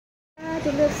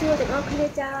to live through the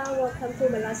Okinawa. Welcome to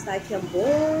my last time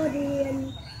Cambodian.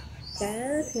 Cá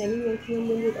ngày những người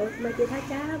mình đi ở mà chỉ thấy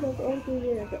cá bông ôn cứ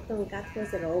như là toàn cá thôi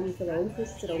SERUM cứ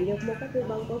SERUM vô một cái cứ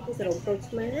bông ôn cứ SERUM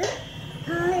coach má.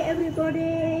 Hi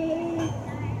everybody,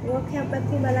 welcome back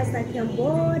to my last time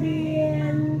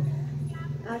Cambodian.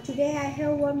 Today I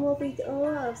have one more video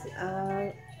of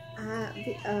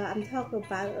I'm talking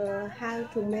about how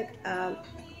to make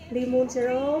lemon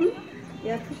serum.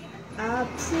 Yeah.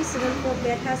 Please don't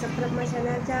forget to subscribe my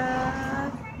channel.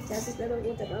 Just để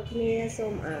bạn tập ở kia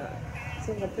xong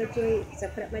ជួយ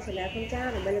subscribe my channel ផងចា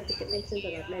ដើម្បីលើកទឹកចិត្តអ្នកខ្ញុំ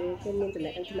ទាំងអស់គ្នាខ្ញុំមានចំ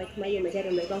ណេះដឹងថ្មីៗយកមកចែក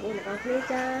រំលែកបងប្អូនទាំងអស់គ្នា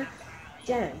ចា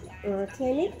ថ្ងៃ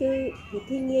នេះគឺវិ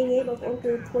ធីងាយបងប្អូន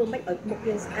គឺធ្វើម៉េចឲ្យមុខ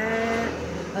យើងស្អាត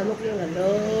ឲ្យមុខយើងរ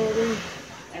លោង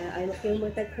ឲ្យមុខយើងមើ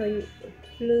លទៅឃើញ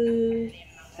ភ្លឺ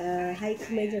ហើយ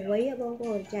ក្មេងជាងវ័យបងប្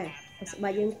អូនចាស្បែ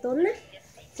កយើងទន់ណា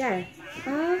ចា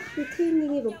វិធី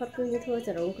ងាយបំផុតគឺយើងធ្វើ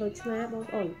សេរ៉ូមក្រូចឆ្មាបង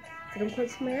ប្អូនសេរ៉ូមក្រូច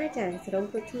ឆ្មាចាសេរ៉ូម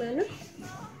ក្រូចឆ្មានោះ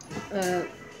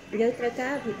យើងត្រូវកា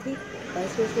រវិធីបើ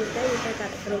ស្រួលៗទៅយើងត្រូវការ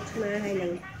ក្រូចឆ្មាហើយនឹ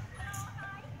ង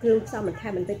គ្រឿងផ្សំបន្ថែ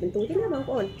មបន្តិចបន្តួចទេណាបង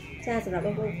ប្អូនចាសម្រាប់ប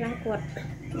ងប្អូនខ្លះគាត់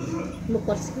មុខ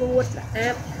គាត់ស្ងួតស្អា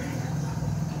ត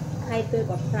ហើយពេល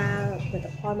គាត់ប្រើផលិត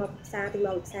ផលមកផ្សារពីម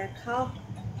កផ្សារខុស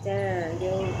ចា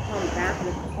យើងធម្មតាផ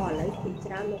លិតផលឥឡូវពី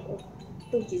ច្រើនបងប្អូន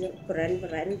ទោះជា brand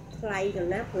ថ្លៃទៅ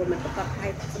ណាព្រោះมันប្រកបថៃ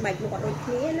ស្បែកមុខអត់ដូច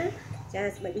គ្នាណាចា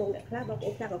ស្បែកមុខអ្នកខ្លះបងប្អូ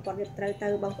នខ្លះក៏គាត់រៀបត្រូវទៅ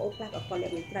បងប្អូនខ្លះក៏គាត់រៀ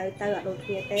បមិនត្រូវទៅអត់ដូចគ្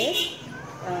នាទេ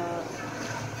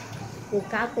គូ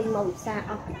កាទិញមកវិសា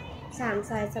អស់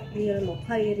30-40រៀល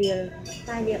20រៀល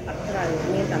តែវាអត់ត្រូវ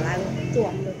មានតែឡើងជា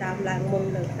ប់នៅតាមឡើងមុន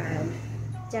នៅតាម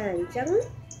ចាអញ្ចឹង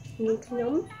ខ្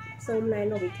ញុំសូមណែ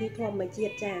នាំវិធីធម្មជា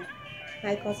តិចា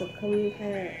ហើយក៏សង្ឃឹម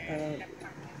ថា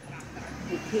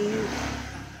វិធី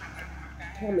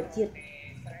ធម្មជាតិ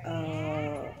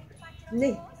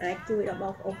នេះអាចជួយដល់ប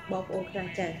ងប្អូនខ្លះ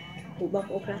ចាព្រោះបង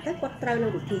ប្អូនខ្លះទៅគាត់ត្រូវនឹ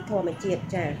ងវិធីធម្មជាតិ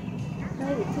ចាហើ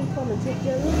យវិធីធម្មជាតិ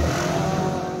យើង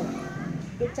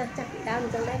ចាស់ពីដើមអ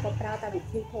ញ្ចឹងដែរក៏ប្រើតែវិ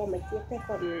ធីធម្មជាតិទេ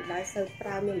គាត់មិនដែលសូវប្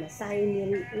រើមានម្សៅមាន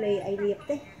លេអីលាប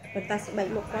ទេប៉ុន្តែស្បែក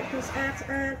មុខគាត់គឺស្អាត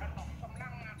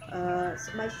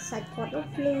ស្បែកសាច់គាត់នោះ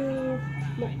ភ្លឺ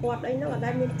មុខគាត់អីនោះអត់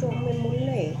ដែលមានជាប់មានមុន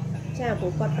ទេចាព្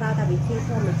រោះគាត់ប្រើតែវិធីធ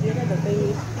ម្មជាតិដែរដល់ពេល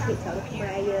ពីច្រើនខ្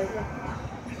មែរយើង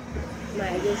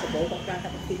សម្បូរគាត់ប្រើតែ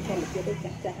វិធីធម្មជាតិទេ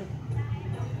ចាស់ចា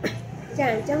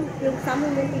អញ្ចឹងគ្រឿងផ្សំមា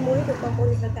នទី1គឺបងប្អូន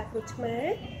ត្រូវការក្រូចឆ្មា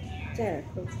ចា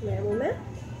ក្រូចឆ្មាមួយណា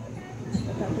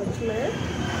ក្រូចឆ្មា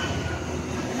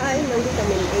ហើយនឹងវីតា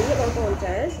មីន E បងប្អូន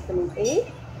ចាវីតាមីន E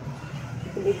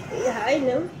ហើយ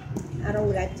នឹងអាឡូ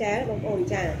វេរ៉ាជែលបងប្អូន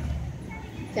ចា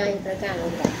យើងត្រូវការអាឡូ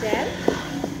វេរ៉ាជែល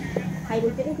ហើយមួ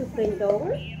យទៀតគឺប្រេងដូង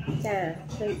ចា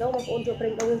ប្រេងដូងបងប្អូនយកប្រេ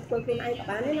ងដូងធ្វើខ្លួនឯងក៏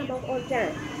បានដែរណាបងប្អូនចា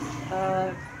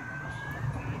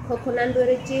coconut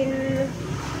virgin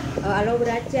aloe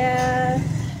vera gel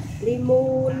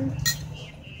lemon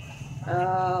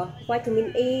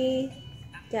vitamine E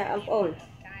ចាបងប្អូន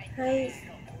ហើយ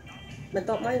បន្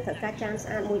ទាប់មកយើងត្រូវការចានស្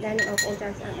អាតមួយដែរណាបងប្អូនចា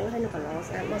នស្អាតមួយហើយនឹងកន្លង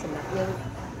ស្អាតមកសម្រាប់យើង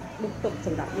ដុសទុកស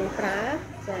ម្រាប់យើងប្រើ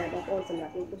ចាបងប្អូនសម្រា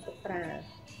ប់យើងដុសទុកប្រើ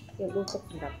យើងដុសទុក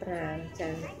សម្រាប់ប្រើចា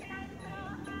អ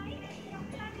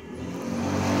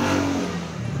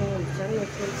ញ្ចឹងយើង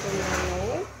ជិះទៅឡូ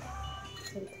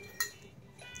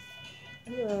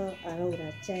អាឡូវ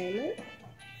រ៉ាជែលណា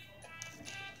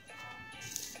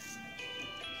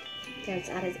ចា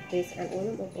ស្អាតហើយស្អាតអូន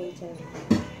បងប្អូនចា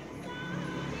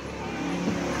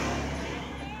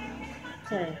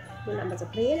ខ្ញុំដាក់មកស្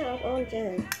ព្រាណាបងប្អូនចា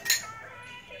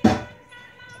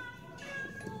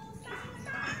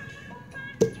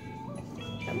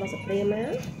ដាក់មកស្ព្រាមក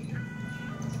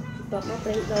បន្ទាប់មកប្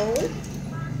រេងដូង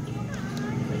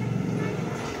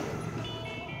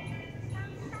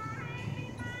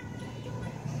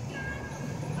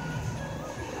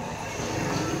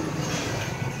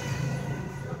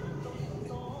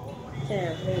ចា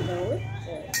ប្រេងដូងចា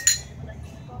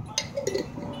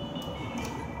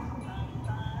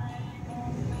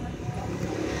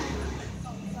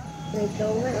ប្រេងដូ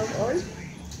ងហើយបងប្អូន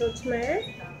ក្រូចឆ្មា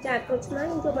ចាក្រូចឆ្មាខ្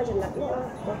ញុំយកមកចម្លាក់នោះ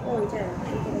បងប្អូនចាខ្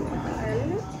ញុំអាន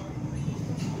ណា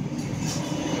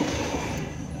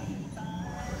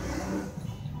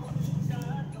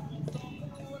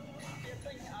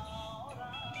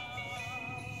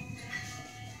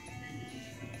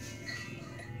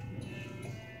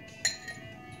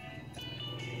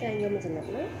ចាយកមកចម្លាក់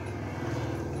ណា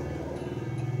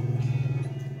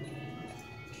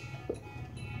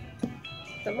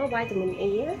តើមកវីតាមីន E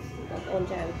បងប្អូន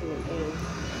ចាវីតាមីន E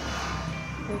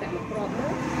ខ្ញុំដាក់មកគ្រាប់ណា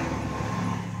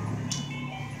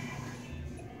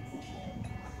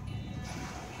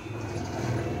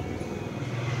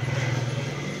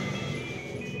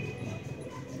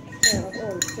ចាបងប្អូ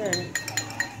នចា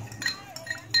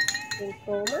យើង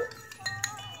កូនណា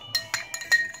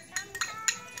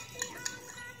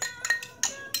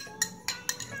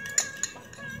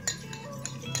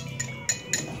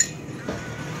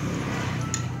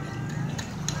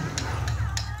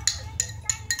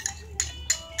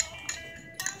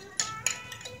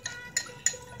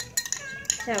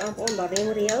ចាបងប្អូនបើរៀង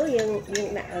រាវយើង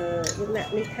ដាក់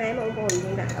នេះថែមបងប្អូនយើ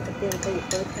ងដាក់ប្រទាល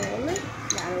ទៅថែមណា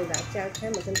ដាក់ចាល់ថែម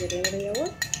មកសិនជារៀងរាវ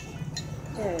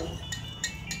ចា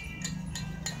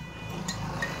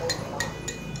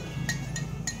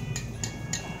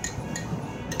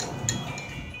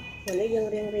នេះយើង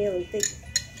រៀងរាវបន្តិច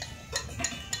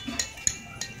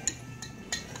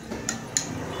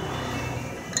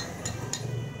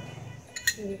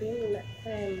យើងដាក់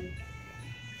ថែម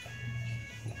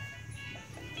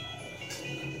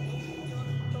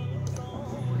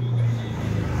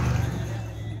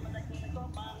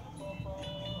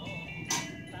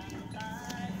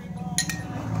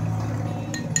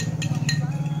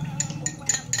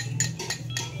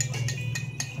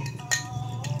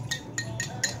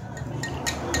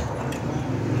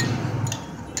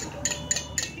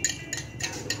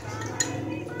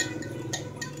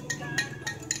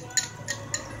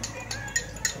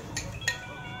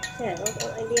ចាបងប្អូ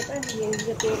នឲ្យលាបណាយើង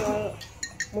លាបពីរាល់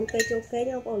មុនពេលចូលគេ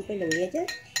បងប្អូនពេលល្ងាច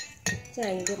ចា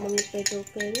យើងលាបមុនពេលចូល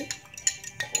គេ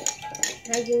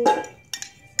ហើយយើង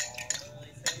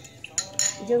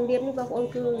លាបនេះបងប្អូន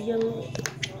គឺយើង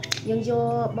យក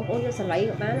បងប្អូនយកសឡៃ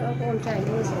ក៏បានបងប្អូនចា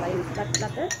យើងសឡៃដាត់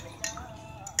ណា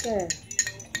ចា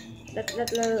ដា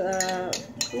ត់លើ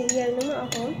នេះយើងហ្នឹងបង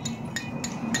ប្អូន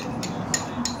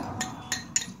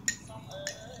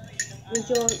យ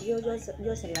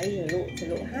កសឡៃរល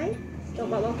ក់ហើយទៅ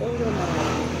បងប្អូនយកមក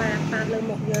ប៉ាលើ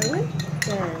មុខយើងណា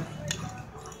ចា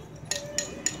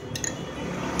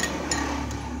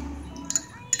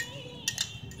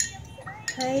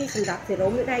ហើយសម្រាប់សេរ៉ូ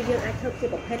មនេះដែរយើងអាចធ្វើជា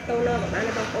ប្រភេទ toner ក៏បាន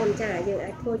ដែរបងប្អូនចាយើង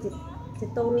អាចធ្វើជា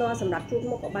toner សម្រាប់ជូត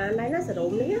មុខក៏បានដែរណាសេរ៉ូ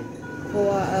មនេះព្រោះ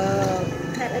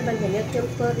ហេតុអីបានជាអ្នកខ្ញុំ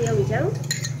ធ្វើរាវអញ្ចឹង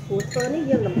ព្រោះធ្វើនេះ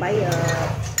យើងដើម្បី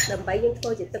យើងធ្វើ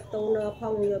ជាទឹក toner ផ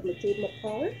ងយកមកជូតមុខផ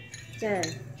ងចា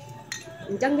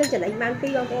អញ្ចឹងយើងចំណេញបានពី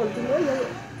របងប្អូនទីមួយយើង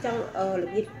ចង់រ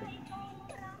បៀប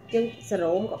យើងសេ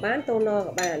រ៉ូមក៏បាន toner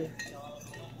ក៏បាន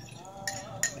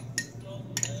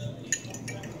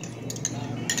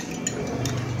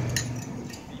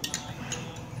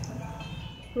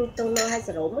ព្រោះ toner ហើយ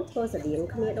សេរ៉ូមធ្វើស្រដៀង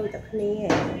គ្នាដូចតែគ្នា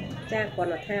ចាគ្រាន់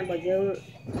តែថាបើយើង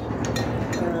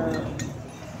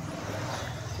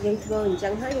ធ្វើអញ្ចឹ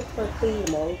ងហើយយើងធ្វើពីរ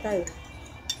ហ្មងទៅ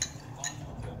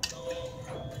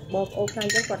បងប្អូនខ្លះអ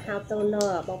ញ្ចឹងគាត់ហៅ toner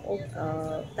បងប្អូន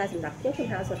តែសម្រាប់ខ្ញុំ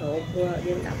ហៅសេរ៉ូមព្រោះ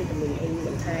យើងដាក់វីតាមីន E ប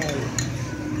ន្ថែម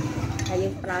ហើយយើ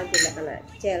ងប្រើជាលក្ខណៈ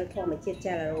gel ធម្មជាតិ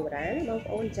gel alovera ណាបង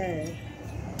ប្អូនចា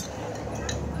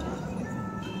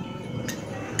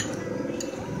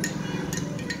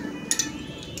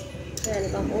នេះ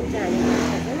បងប្អូនចាយើង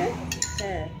ដាក់ហ្នឹងណា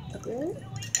ចាទឹកហ្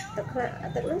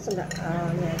នឹងសម្រាប់ញ៉ាំ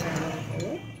ណា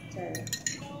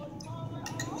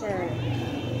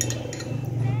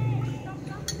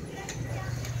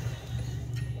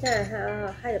ចា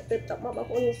ហើយទៅទឹកមកបង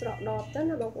ប្អូនយើងស្រក់ដបទៅ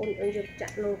ណាបងប្អូនយើងចា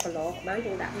ក់ក្នុងកន្លក៏បាន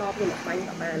យើងដាក់ដបយើងបាញ់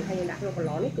ក៏បានហើយយើងដាក់ក្នុងកន្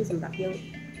លនេះគឺសម្រាប់យើង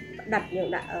ផ្ដិតយើង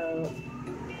ដាក់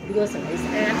យកសរសៃ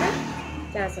ស្អាតណា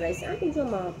ចាសរសៃស្អាតយើងយក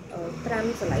មកត្រាំ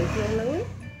សរសៃហ្នឹង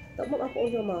ទៅមកបងប្អូន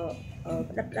យកមក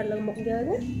ផ្ដិតលើមុខយើង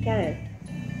ណាចា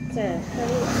ហើយ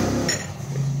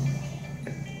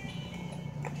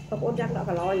បងប្អូនចង់ដាក់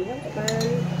កន្លអញ្ចឹងក៏បាន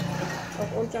បង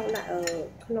ប្អូនចង់ដាក់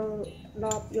ក្នុងដ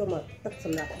បយកមកទឹកស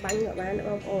ម្រាប់បាញ់ក៏បានប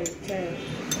ងប្អូនចា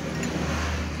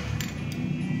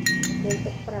យើង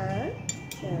ទឹកប្រើ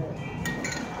ចា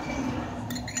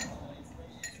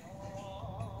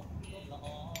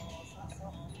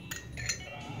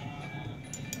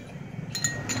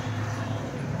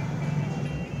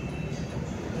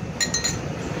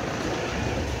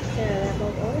ប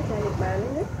ងប្អូនចាយើងបាន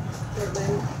ណា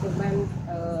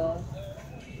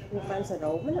យើងបានសេ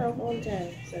រ៉ូមណាបងប្អូនចា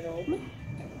សេរ៉ូម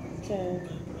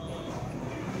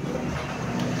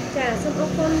ចាសូមអរ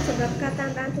គុណសម្រាប់ការតា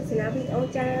មដានទស្សនាវីដេអូ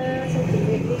ចាសូមជម្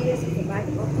រាបលាសុខសប្បាយ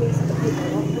ទាំងអស់គ្នាសុខភាពទាំ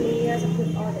ងអស់គ្នាសុខភាព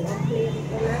ល្អទាំងអស់គ្នាបង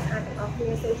ប្អូនណាស្អាតទាំងអស់គ្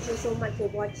នា Thank you so much for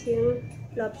watching.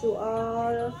 Love you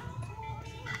all.